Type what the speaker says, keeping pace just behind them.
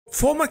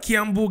Former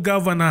Kiambu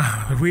Governor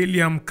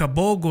William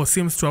Kabogo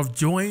seems to have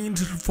joined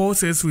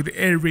forces with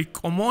Eric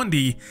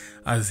Omondi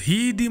as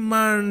he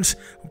demands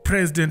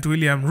President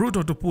William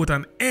Ruto to put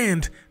an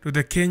end to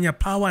the Kenya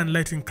Power and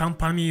Lighting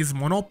Company's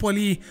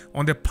monopoly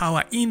on the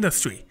power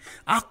industry.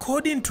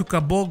 According to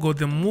Kabogo,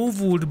 the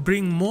move would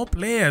bring more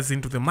players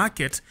into the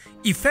market,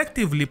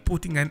 effectively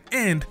putting an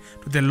end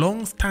to the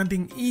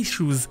long-standing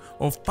issues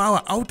of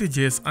power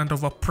outages and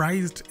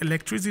overpriced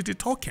electricity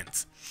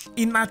tokens.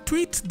 In a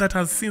tweet that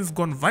has since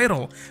gone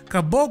viral,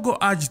 Kabogo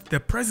urged the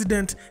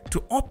president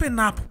to open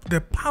up the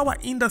power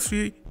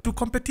industry to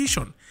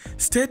competition,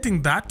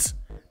 stating that,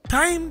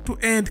 "Time to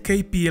end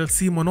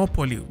KPLC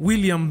monopoly,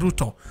 William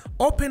Ruto.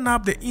 Open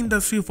up the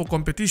industry for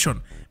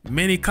competition.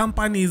 Many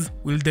companies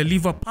will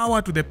deliver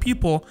power to the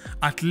people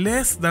at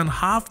less than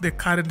half the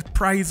current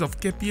price of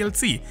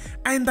KPLC,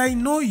 and I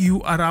know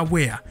you are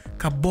aware,"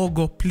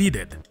 Kabogo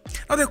pleaded.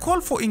 Now, the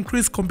call for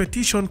increased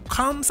competition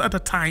comes at a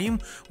time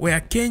where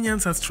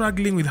Kenyans are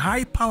struggling with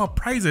high power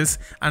prices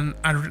and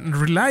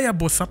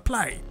unreliable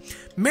supply.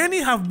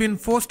 Many have been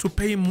forced to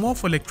pay more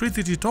for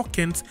electricity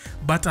tokens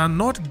but are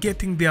not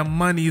getting their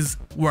money's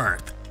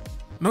worth.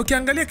 Na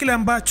ukiangalia kile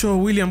ambacho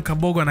William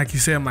Kabogo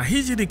anakisema,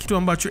 hichi ni kitu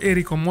ambacho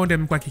Eric Omondi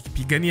amekuwa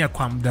akikipigania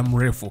kwa muda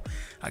mrefu,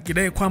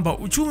 akidai kwamba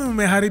uchumi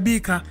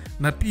umeharibika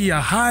na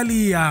pia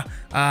hali ya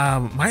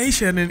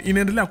maisha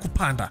inaendelea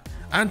kupanda.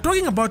 And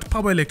talking about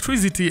power,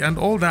 electricity and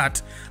all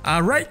that,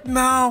 right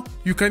now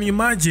you can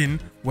imagine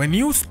when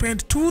you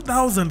spend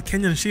 2,000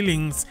 Kenyan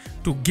shillings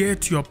to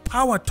get your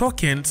power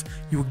tokens,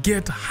 you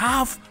get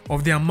half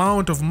of the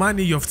amount of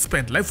money you've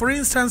spent. Like for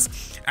instance,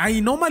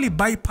 I normally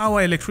buy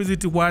power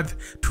electricity worth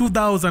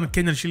 2,000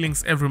 Kenyan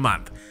shillings every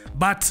month.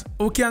 But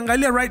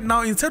ukiangalia right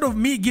now, instead of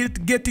me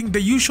getting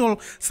the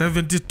usual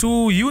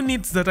 72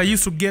 units that I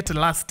used to get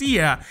last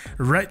year,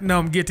 right now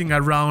I'm getting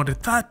around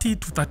 30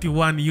 to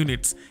 31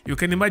 units. You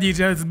can imagine it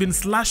has been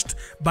slashed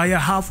by a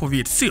half of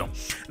it. So,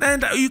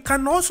 and you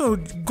can also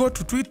go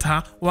to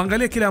Twitter,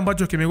 uangalie kile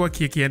ambacho kimekuwa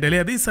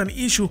kikiendelea. This is an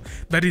issue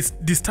that is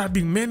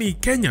disturbing many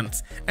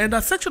Kenyans, and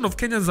a section of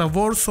Kenyans have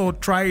also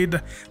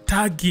tried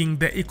tagging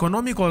the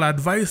economical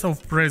advisor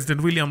of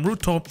President William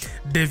Ruto,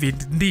 David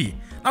Ndii.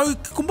 Now,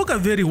 kumbuka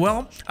very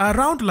well,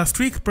 around last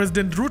week,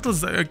 President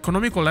Ruto's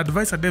economical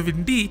advisor David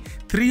Ndii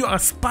threw a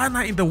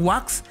spanner in the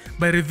works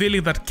by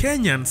revealing that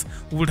Kenyans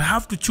would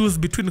have to choose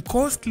between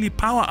costly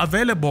power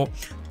available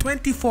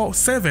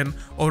 24/7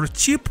 or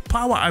cheap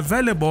power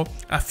available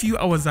a few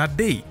hours a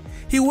day.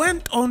 He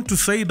went on to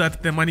say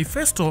that the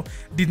manifesto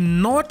did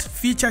not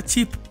feature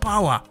cheap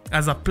power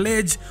as a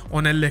pledge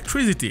on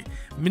electricity,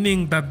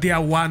 meaning that there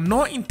were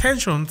no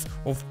intentions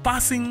of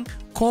passing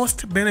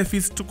cost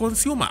benefits to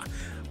consumer.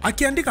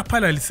 Akiandika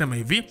pale alisema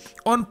hivi,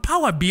 "On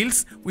power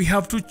bills, we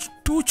have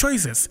two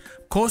choices.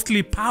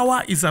 Costly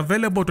power is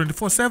available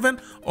 24/7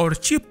 or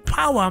cheap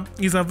power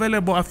is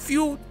available a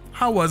few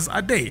hours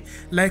a day,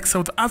 like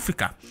South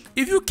Africa.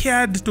 If you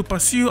cared to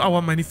pursue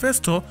our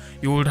manifesto,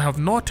 you would have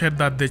noted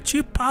that the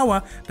cheap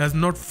power does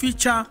not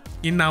feature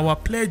in our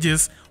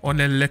pledges on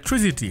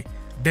electricity,"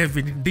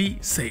 David Ndii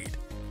said.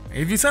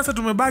 Hivi sasa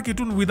tumebaki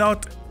tu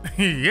without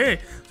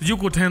you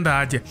kutenda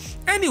aje.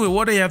 Anyway,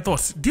 what are your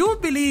thoughts? Do you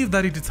believe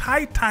that it is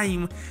high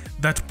time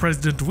that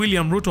President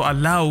William Ruto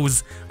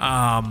allows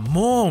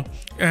more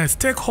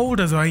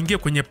stakeholders waingie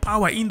kwenye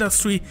power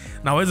industry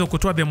na waweze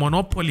kutoa the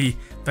monopoly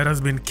that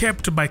has been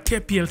kept by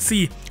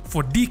KPLC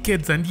for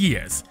decades and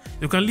years?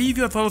 You can leave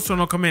your thoughts on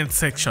our comment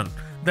section.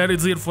 That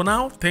is it for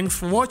now. Thanks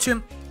for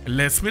watching.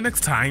 Let's meet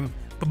next time.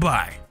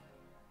 Bye-bye.